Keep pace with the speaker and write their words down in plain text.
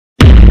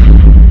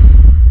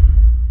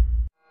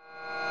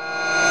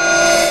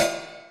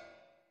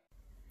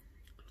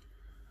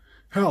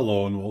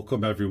Hello and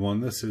welcome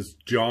everyone. This is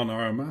John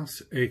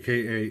RMS,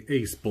 aka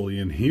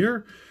AceBullion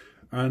here,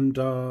 and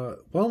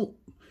well,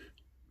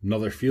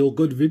 another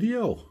feel-good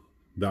video.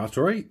 That's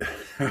right.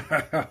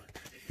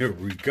 Here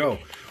we go.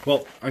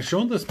 Well, I've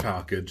shown this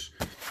package,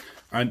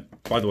 and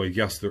by the way,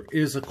 yes, there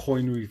is a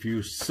coin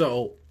review.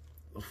 So,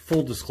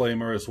 full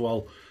disclaimer as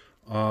well,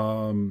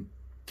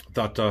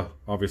 that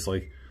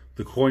obviously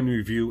the coin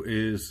review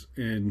is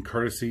in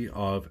courtesy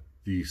of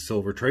the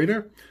Silver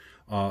Trader.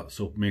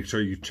 So make sure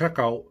you check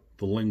out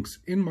the links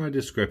in my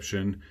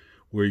description,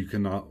 where you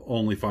can not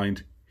only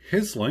find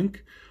his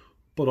link,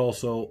 but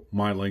also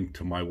my link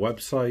to my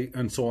website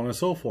and so on and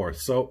so forth.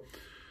 So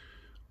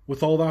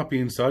with all that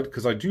being said,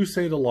 because I do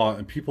say it a lot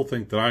and people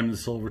think that I'm the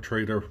Silver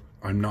Trader,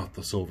 I'm not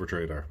the Silver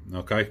Trader,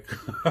 okay?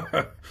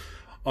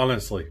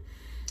 Honestly.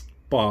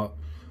 But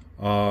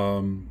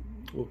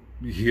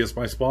he is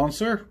my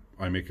sponsor.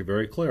 I make it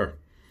very clear.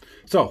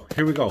 So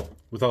here we go.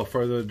 Without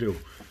further ado,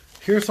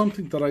 here's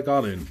something that I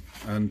got in,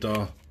 and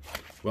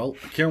well,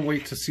 I can't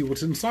wait to see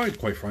what's inside,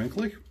 quite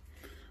frankly.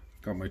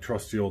 Got my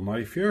trusty old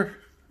knife here,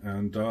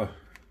 and gonna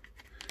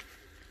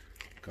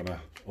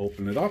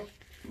open it up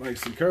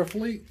nice and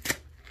carefully,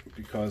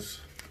 because,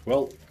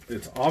 well,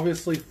 it's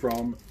obviously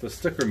from the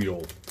Sticker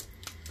Mule.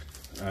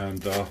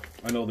 And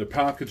I know the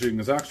packaging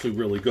is actually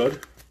really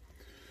good.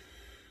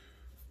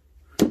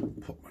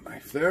 Put my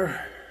knife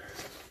there.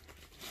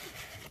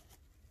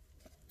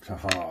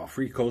 Haha,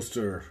 free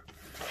coaster.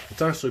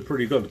 It's actually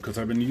pretty good, because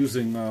I've been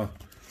using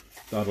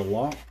that a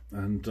lot,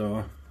 and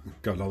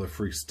got another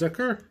free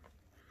sticker.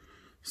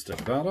 Stick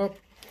that up.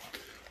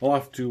 I'll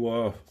have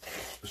to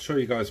show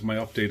you guys my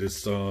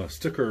updated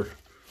sticker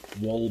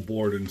wall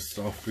board and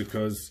stuff,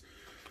 because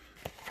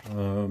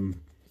I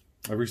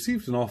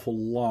received an awful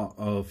lot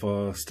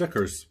of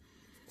stickers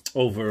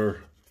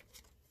over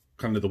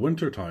kind of the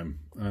winter time,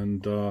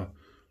 and I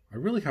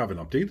really haven't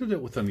updated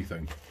it with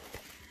anything.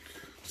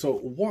 So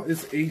what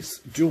is Ace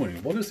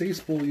doing? What is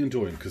AceBullion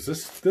doing? Because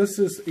this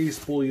is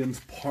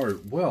AceBullion's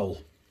part. Well,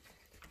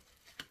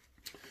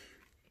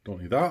 don't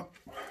need that.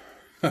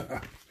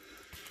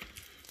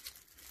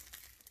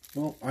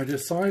 Well, I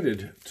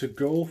decided to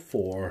go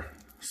for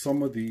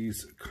some of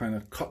these kind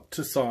of cut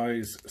to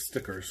size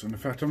stickers. And in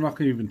fact, I'm not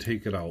going to even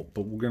take it out,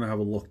 but we're going to have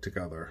a look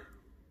together.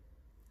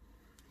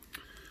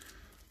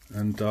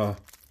 And,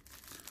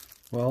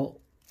 well,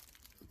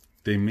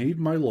 they made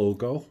my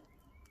logo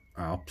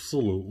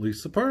absolutely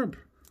superb.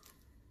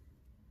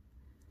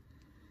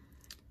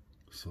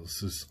 So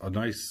this is a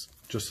nice,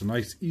 just a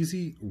nice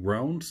easy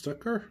round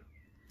sticker,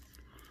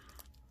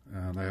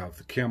 and I have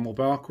the camel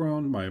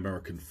background, my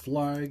American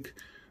flag,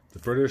 the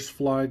British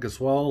flag as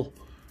well.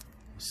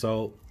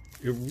 So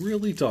it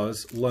really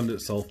does lend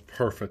itself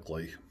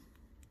perfectly,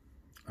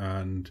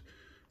 and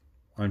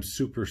I'm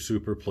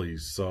super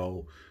pleased.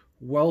 So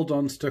well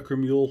done, Sticker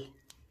Mule.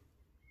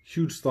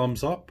 Huge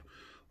thumbs up.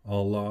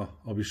 I'll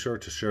be sure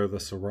to share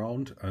this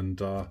around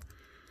and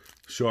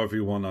show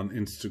everyone on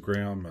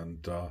Instagram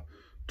and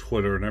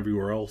Twitter and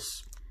everywhere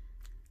else,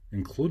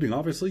 including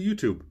obviously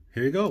YouTube.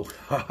 Here you go.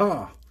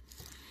 Haha.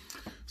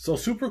 So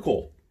super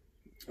cool.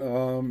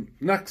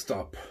 Next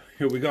up,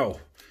 here we go.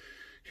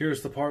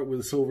 Here's the part where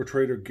the Silver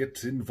Trader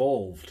gets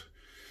involved.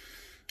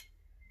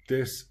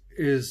 This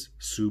is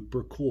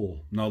super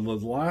cool. Now, the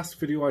last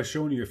video I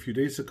showed you a few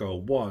days ago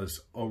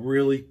was a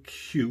really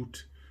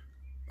cute,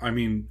 I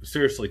mean,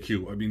 seriously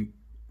cute. I mean,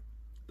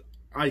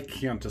 I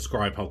can't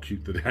describe how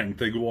cute the dang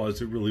thing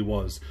was. It really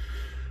was.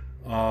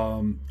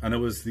 And it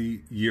was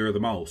the Year of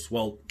the Mouse.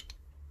 Well,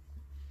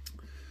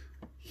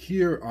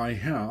 here I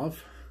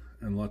have,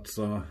 and let's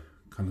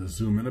kind of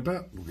zoom in a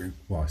bit.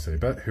 Well, I say a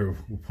bit. Here,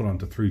 we'll put on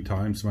to 3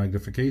 times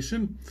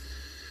magnification.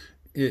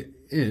 It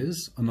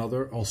is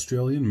another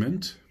Australian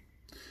mint.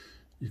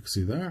 You can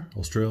see there,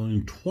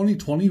 Australian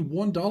 2020,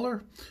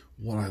 $1.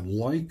 What I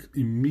like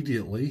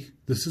immediately,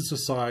 this is a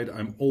side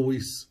I'm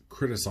always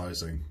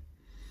criticizing.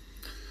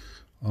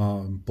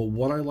 But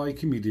what I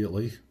like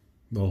immediately,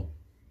 well,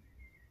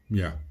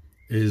 yeah,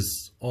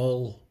 is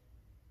all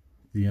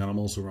the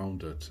animals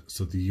around it.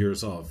 So the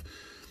years of.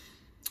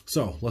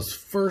 So let's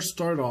first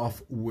start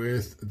off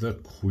with the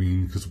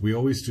Queen, because we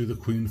always do the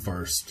Queen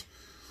first.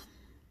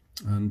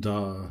 And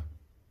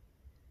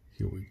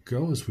here we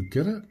go as we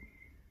get it.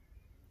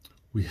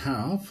 We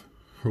have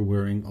her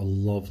wearing a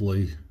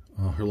lovely,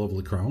 her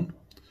lovely crown,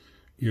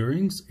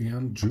 earrings,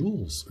 and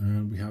jewels.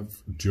 And we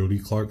have Jody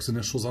Clark's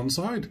initials on the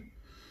side.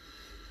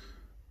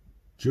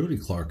 Jody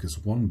Clark is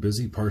one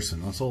busy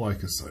person. That's all I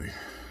can say.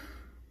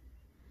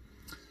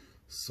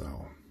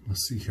 So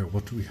let's see here.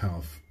 What do we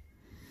have?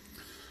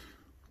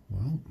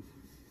 Well,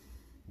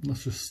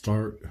 let's just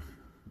start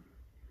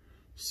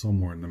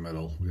somewhere in the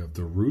middle. We have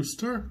the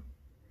rooster.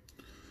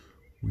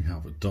 We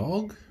have a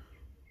dog.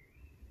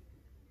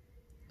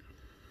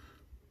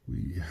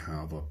 We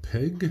have a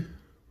pig.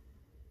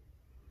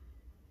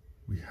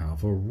 We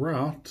have a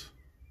rat.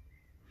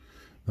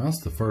 That's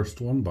the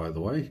first one, by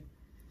the way.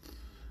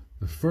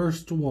 The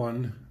first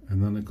one,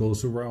 and then it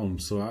goes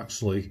around. So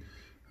actually,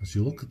 as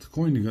you look at the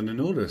coin, you're going to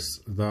notice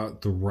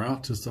that the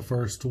rat is the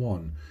first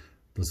one.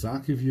 Does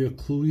that give you a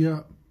clue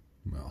yet?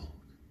 Well,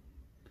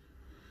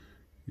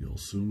 you'll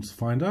soon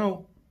find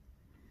out.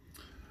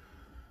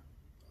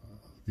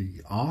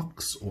 The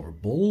ox or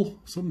bull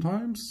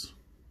sometimes.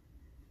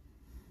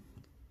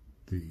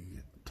 The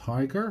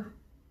tiger.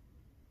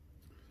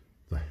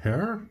 The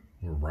hare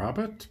or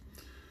rabbit.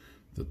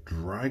 The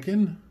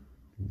dragon.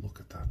 Look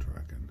at that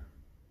dragon.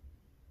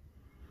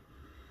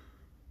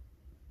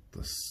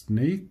 The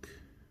snake.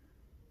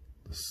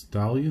 The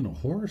stallion, a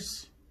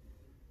horse.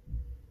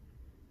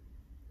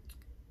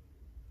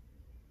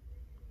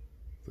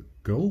 The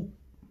goat.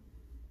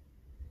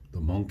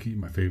 The monkey,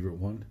 my favorite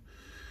one.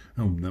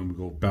 And then we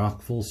go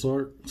back full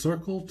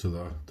circle to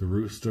the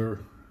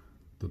rooster,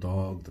 the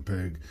dog, the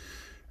pig.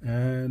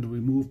 And we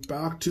move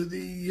back to the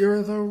year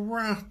of the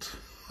rat.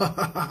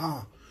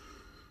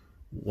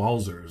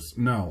 Wowzers.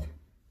 Now,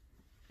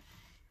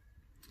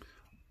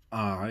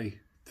 I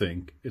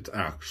think it's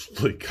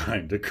actually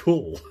kind of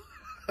cool.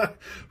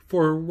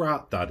 For a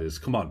rat, that is.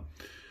 Come on.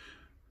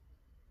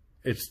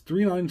 It's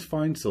 3 nines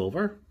fine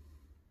silver.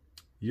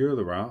 Year of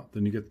the rat.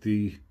 Then you get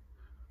the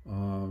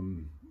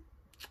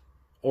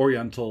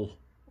Oriental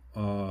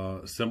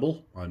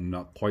symbol. I'm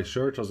not quite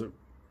sure. It doesn't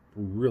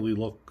really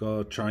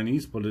look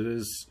Chinese, but it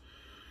is.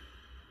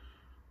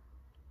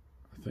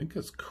 I think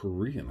it's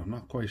Korean. I'm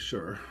not quite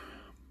sure.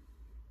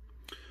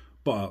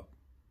 But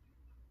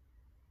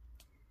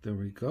there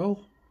we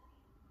go.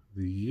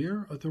 The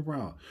year of the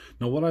rat.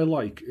 Now, what I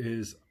like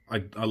is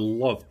I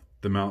love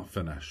the matte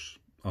finish.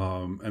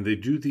 And they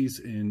do these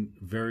in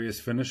various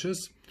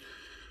finishes.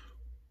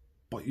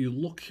 But you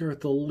look here at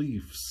the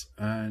leaves,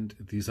 and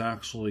these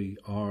actually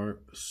are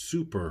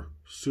super,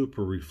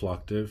 super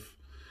reflective,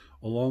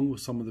 along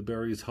with some of the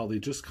berries, how they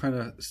just kind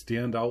of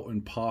stand out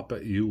and pop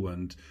at you,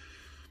 and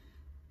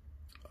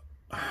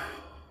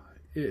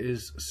it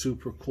is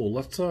super cool.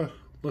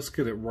 Let's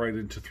get it right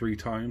into 3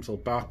 times. I'll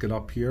back it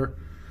up here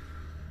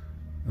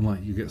and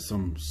let you get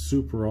some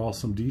super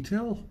awesome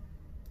detail.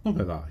 Look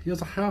at that. He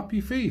has a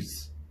happy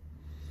face.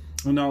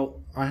 Now,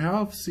 I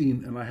have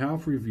seen and I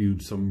have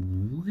reviewed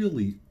some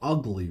really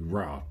ugly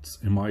rats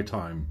in my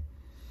time.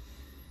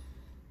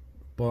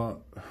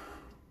 But,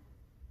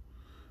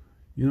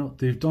 you know,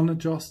 they've done it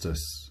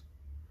justice.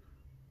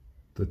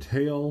 The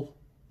tail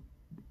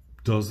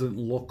doesn't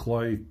look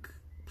like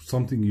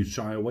something you'd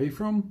shy away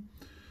from.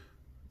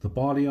 The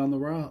body on the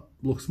rat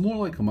looks more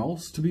like a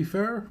mouse, to be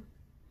fair.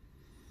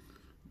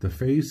 The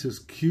face is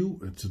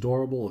cute, it's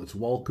adorable, it's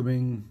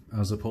welcoming,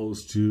 as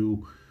opposed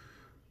to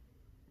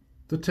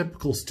the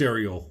typical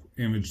stereo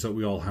image that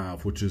we all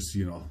have, which is,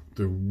 you know,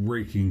 they're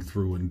raking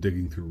through and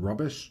digging through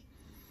rubbish.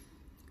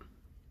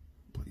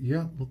 But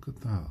yeah, look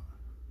at that.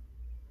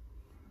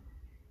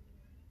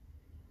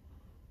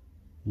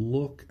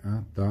 Look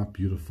at that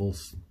beautiful,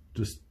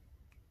 just,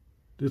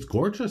 it's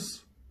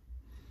gorgeous.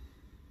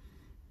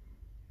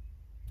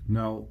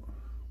 Now,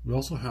 we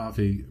also have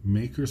a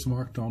maker's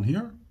mark down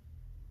here.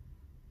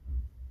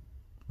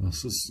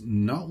 This is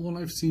not one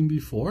I've seen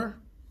before.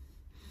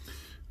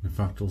 In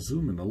fact, I'll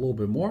zoom in a little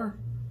bit more.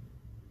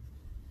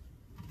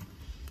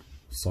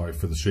 Sorry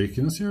for the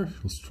shakiness here.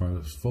 Let's try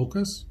to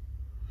focus.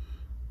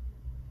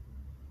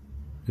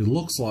 It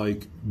looks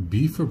like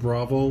B for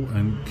Bravo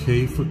and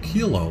K for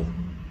Kilo.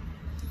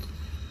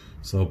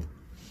 So,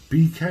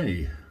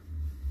 BK.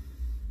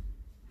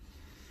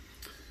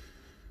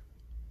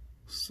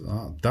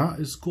 So, that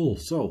is cool.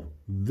 So,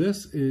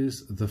 this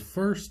is the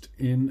first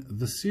in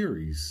the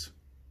series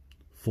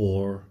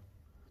for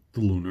the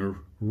Lunar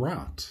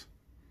Rat.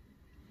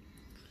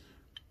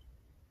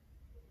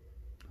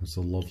 There's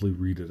a lovely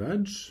reeded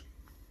edge.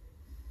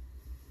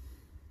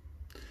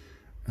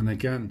 And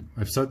again,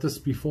 I've said this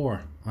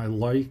before, I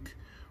like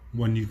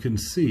when you can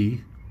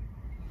see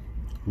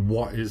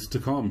what is to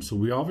come. So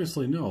we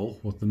obviously know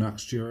what the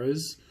next year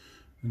is,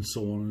 and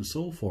so on and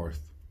so forth.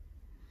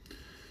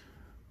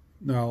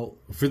 Now,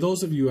 for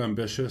those of you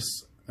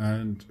ambitious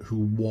and who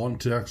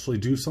want to actually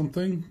do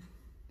something,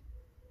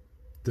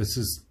 this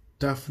is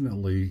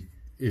definitely,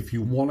 if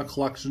you want a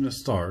collection to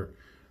start,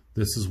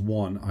 this is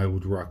one I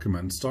would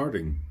recommend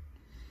starting.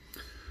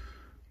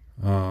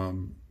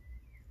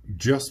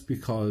 Just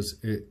because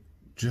it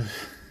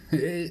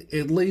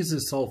lays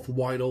itself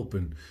wide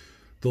open.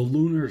 The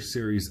Lunar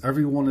series,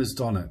 everyone has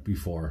done it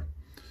before.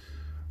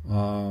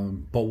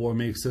 But what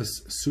makes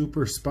this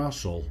super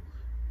special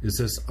is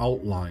this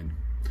outline.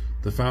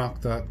 The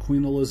fact that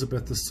Queen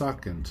Elizabeth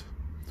II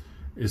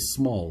is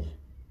small.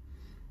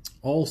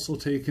 Also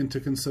take into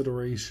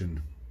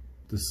consideration,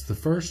 this is the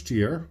first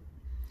year.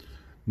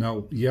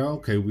 Now, yeah,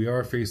 okay, we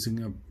are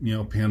facing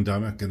a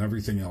pandemic and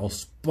everything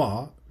else,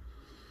 but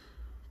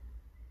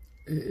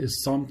it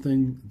is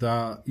something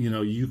that,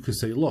 you could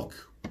say,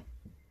 look,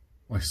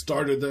 I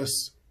started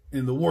this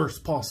in the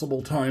worst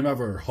possible time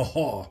ever,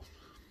 haha.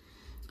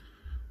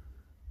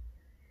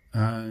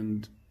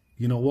 And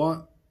you know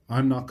what?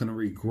 I'm not going to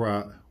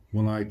regret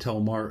when I tell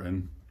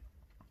Martin,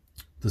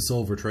 the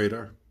silver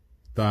trader,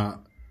 that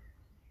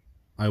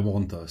I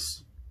want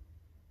this.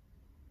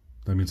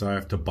 That means I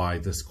have to buy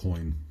this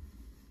coin.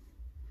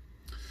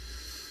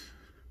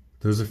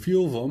 There's a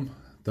few of them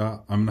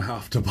that I'm gonna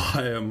have to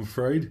buy, I'm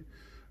afraid,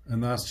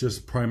 and that's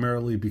just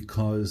primarily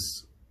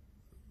because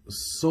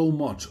so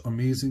much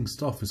amazing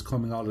stuff is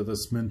coming out of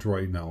this mint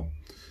right now.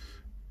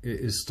 It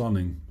is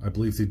stunning. I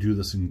believe they do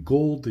this in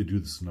gold, they do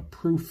this in a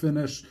proof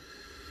finish.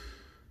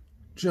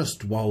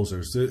 Just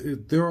wowzers.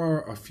 There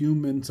are a few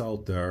mints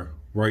out there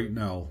right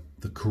now.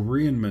 The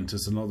Korean mint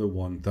is another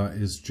one that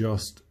is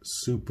just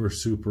super,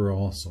 super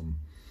awesome.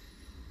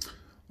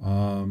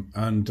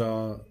 And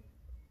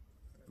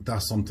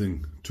that's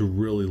something to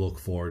really look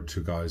forward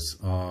to, guys.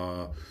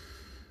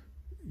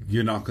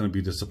 You're not going to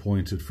be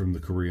disappointed from the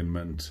Korean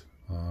mint.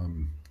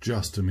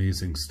 Just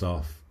amazing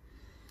stuff.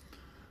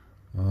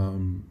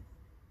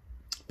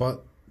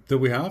 But there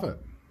we have it.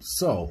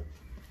 So,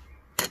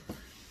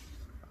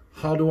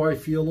 how do I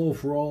feel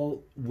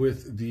overall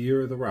with the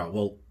Year of the Rat?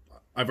 Well,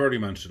 I've already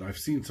mentioned, I've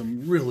seen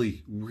some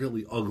really,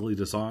 really ugly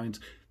designs.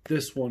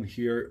 This one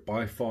here,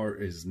 by far,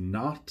 is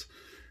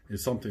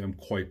something I'm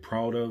quite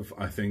proud of.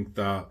 I think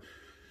that,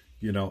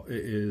 you know,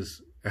 it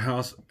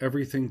has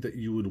everything that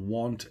you would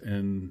want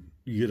and,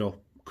 you know,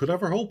 could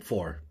ever hope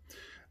for.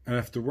 And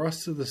if the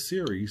rest of the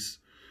series,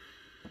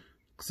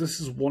 because this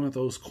is one of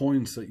those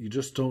coins that you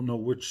just don't know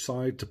which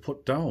side to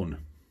put down.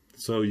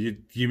 So you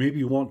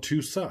maybe want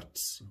two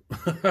sets.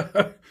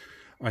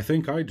 I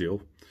think I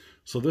do.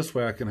 So this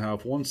way I can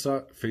have one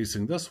set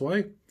facing this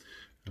way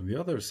and the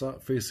other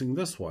set facing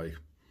this way.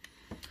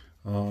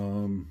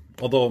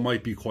 Although it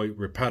might be quite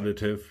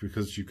repetitive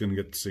because you can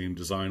get the same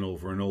design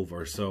over and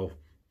over. So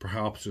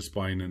perhaps just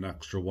buying an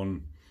extra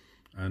one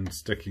and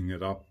sticking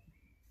it up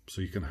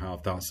so you can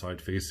have that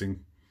side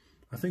facing.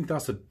 I think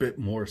that's a bit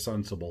more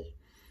sensible.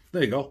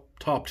 There you go.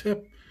 Top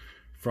tip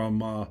from,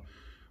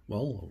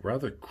 well, a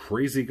rather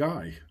crazy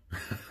guy.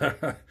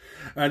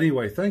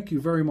 Anyway, thank you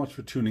very much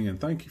for tuning in.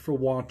 Thank you for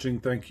watching.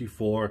 Thank you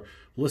for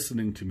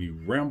listening to me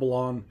ramble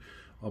on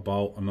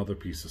about another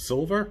piece of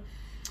silver.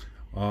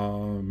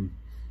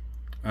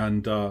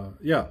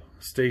 Yeah,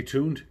 stay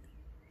tuned.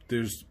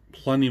 There's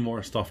plenty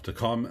more stuff to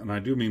come, and I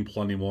do mean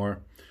plenty more.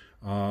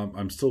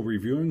 I'm still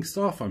reviewing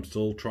stuff. I'm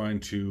still trying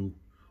to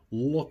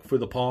look for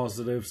the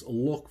positives,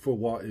 look for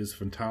what is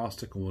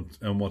fantastic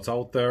and what's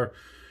out there.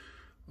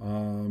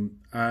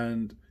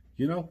 And,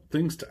 you know,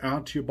 things to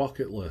add to your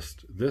bucket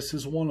list. This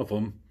is one of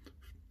them,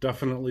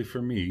 definitely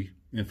for me.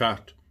 In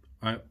fact,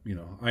 I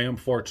am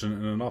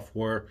fortunate enough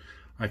where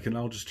I can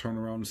now just turn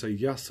around and say,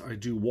 yes, I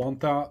do want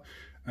that,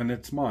 and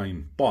it's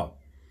mine. But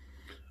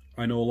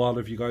I know a lot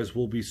of you guys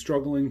will be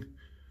struggling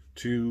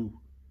to,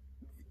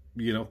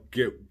 you know,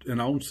 get an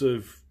ounce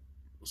of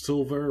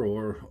silver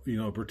or, you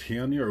know,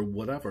 Britannia or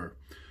whatever.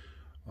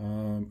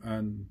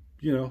 And,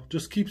 you know,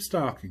 just keep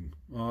stocking.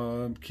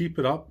 Keep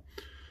it up.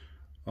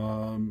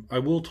 I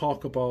will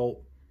talk about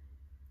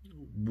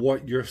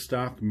what your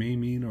stack may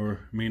mean or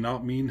may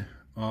not mean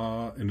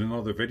in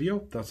another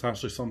video. That's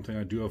actually something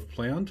I do have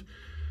planned,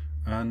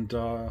 and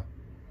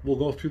we'll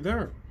go through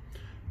there.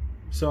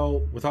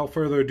 So without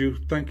further ado,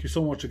 thank you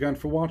so much again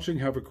for watching.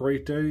 Have a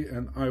great day,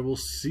 and I will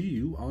see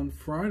you on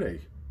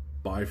Friday.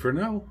 Bye for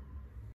now.